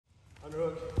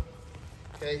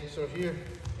Okay, so here,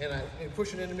 and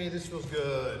pushing into me, this feels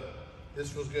good.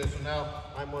 This feels good. So now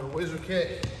I'm on a whizzer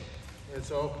kick. And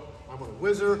so I'm gonna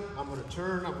whizzer, I'm gonna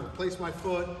turn, I'm gonna place my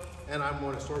foot, and I'm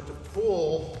gonna start to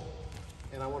pull,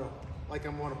 and I'm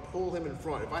gonna pull him in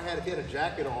front. If I had a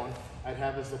jacket on, I'd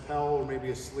have his lapel or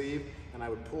maybe a sleeve, and I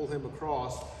would pull him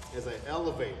across as I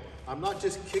elevate. I'm not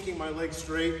just kicking my leg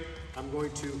straight, I'm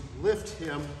going to lift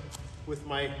him with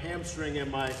my hamstring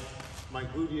and my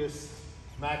gluteus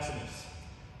maximus.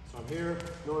 So I'm here,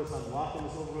 notice I'm locking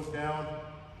this overhook down,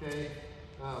 okay?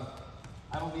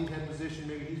 I don't need head position,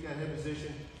 maybe he's got head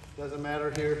position, doesn't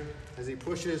matter here. As he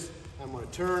pushes, I'm gonna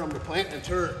turn, I'm gonna plant and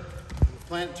turn. I'm gonna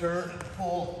plant, turn, and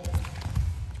pull.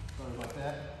 Sorry about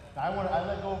that. Now I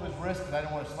let go of his wrist because I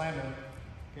didn't want to slam him,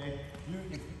 okay?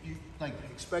 You like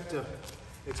expect to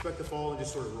fall and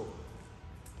just sort of roll.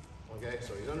 Okay,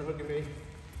 so he's underhooking me.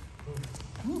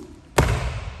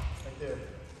 Right there.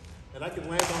 And I can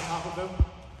land on top of him.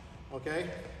 Okay?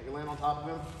 I can land on top of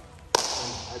him.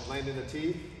 And I'd land in the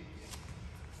teeth.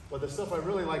 But the stuff I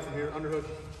really like from here, underhook,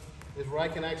 is where I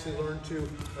can actually learn to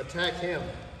attack him.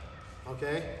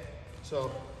 Okay? So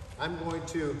I'm going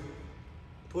to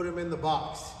put him in the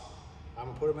box. I'm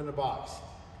gonna put him in the box.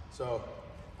 So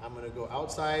I'm gonna go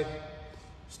outside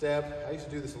step. I used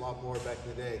to do this a lot more back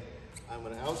in the day. I'm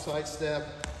gonna outside step,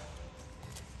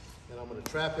 and I'm gonna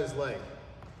trap his leg.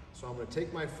 So I'm gonna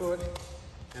take my foot,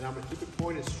 and I'm gonna keep it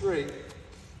pointed straight,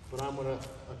 but I'm gonna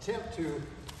attempt to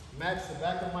match the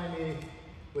back of my knee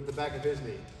with the back of his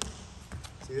knee.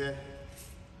 See that?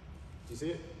 You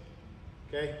see it?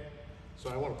 Okay? So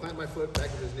I wanna plant my foot back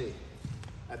of his knee.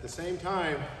 At the same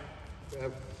time,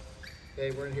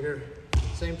 okay, we're in here. At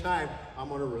the same time, I'm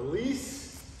gonna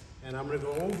release, and I'm gonna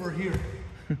go over here.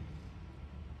 I'm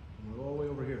gonna go all the way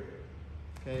over here.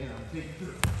 Okay, and I'm taking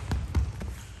through.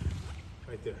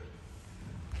 Right there.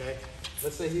 Okay?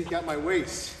 Let's say he's got my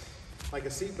waist, like a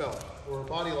seatbelt or a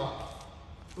body lock.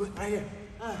 Right here.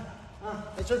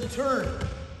 I start to turn.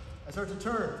 If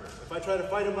I try to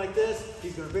fight him like this,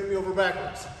 he's gonna bend me over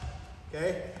backwards.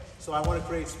 Okay? So I want to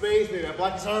create space. Maybe I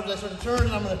block his arms, I start to turn,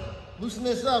 and I'm going to loosen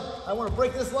this up. I want to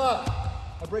break this lock.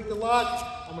 I break the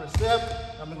lock, I'm going to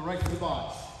step, I'm going to right to the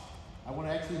box. I want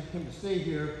him to stay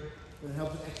here, and it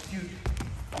helps him execute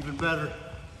even better.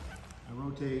 I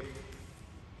rotate,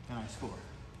 and I score.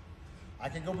 I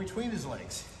can go between his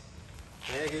legs.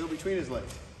 Okay, I can go between his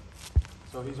legs.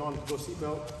 So he's on, go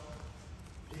seatbelt.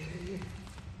 You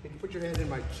can put your hand in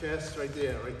my chest, right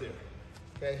there,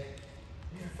 Okay?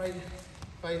 Here,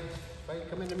 fight,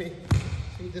 come into me.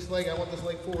 See this leg, I want this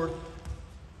leg forward.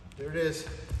 There it is.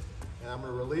 And I'm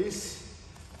gonna release.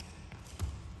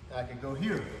 I can go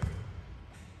here.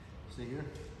 See here?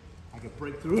 I can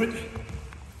break through it.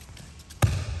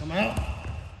 Come out,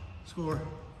 score.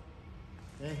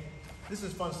 Okay? This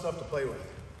is fun stuff to play with.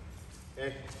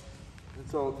 Okay? And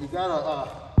so you gotta,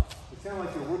 it's kind of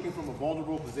like you're working from a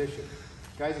vulnerable position.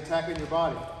 Guys attacking your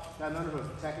body, not none of us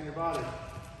attacking your body.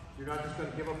 You're not just going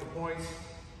to give up the points.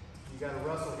 You got to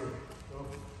wrestle here. Go,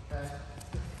 pass.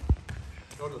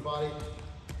 Go to the body.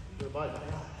 To the body.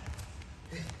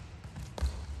 It's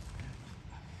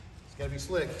got to be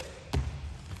slick.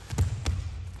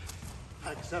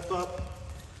 I can step up.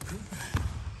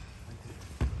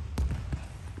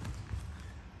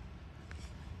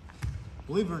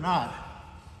 Believe it or not,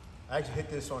 I actually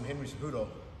hit this on Henry Cejudo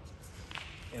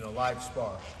in a live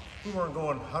spar. We weren't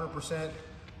going 100%.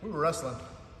 We were wrestling.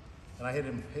 And I hit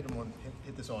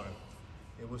this on him.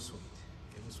 It was sweet.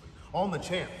 On the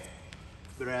champ.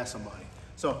 Better ask somebody.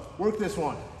 So work this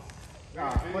one.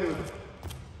 Play with it.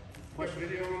 What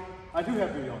video on? I do have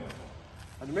video on this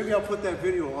one. Maybe I'll put that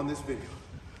video on this video.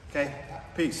 Okay?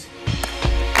 Peace.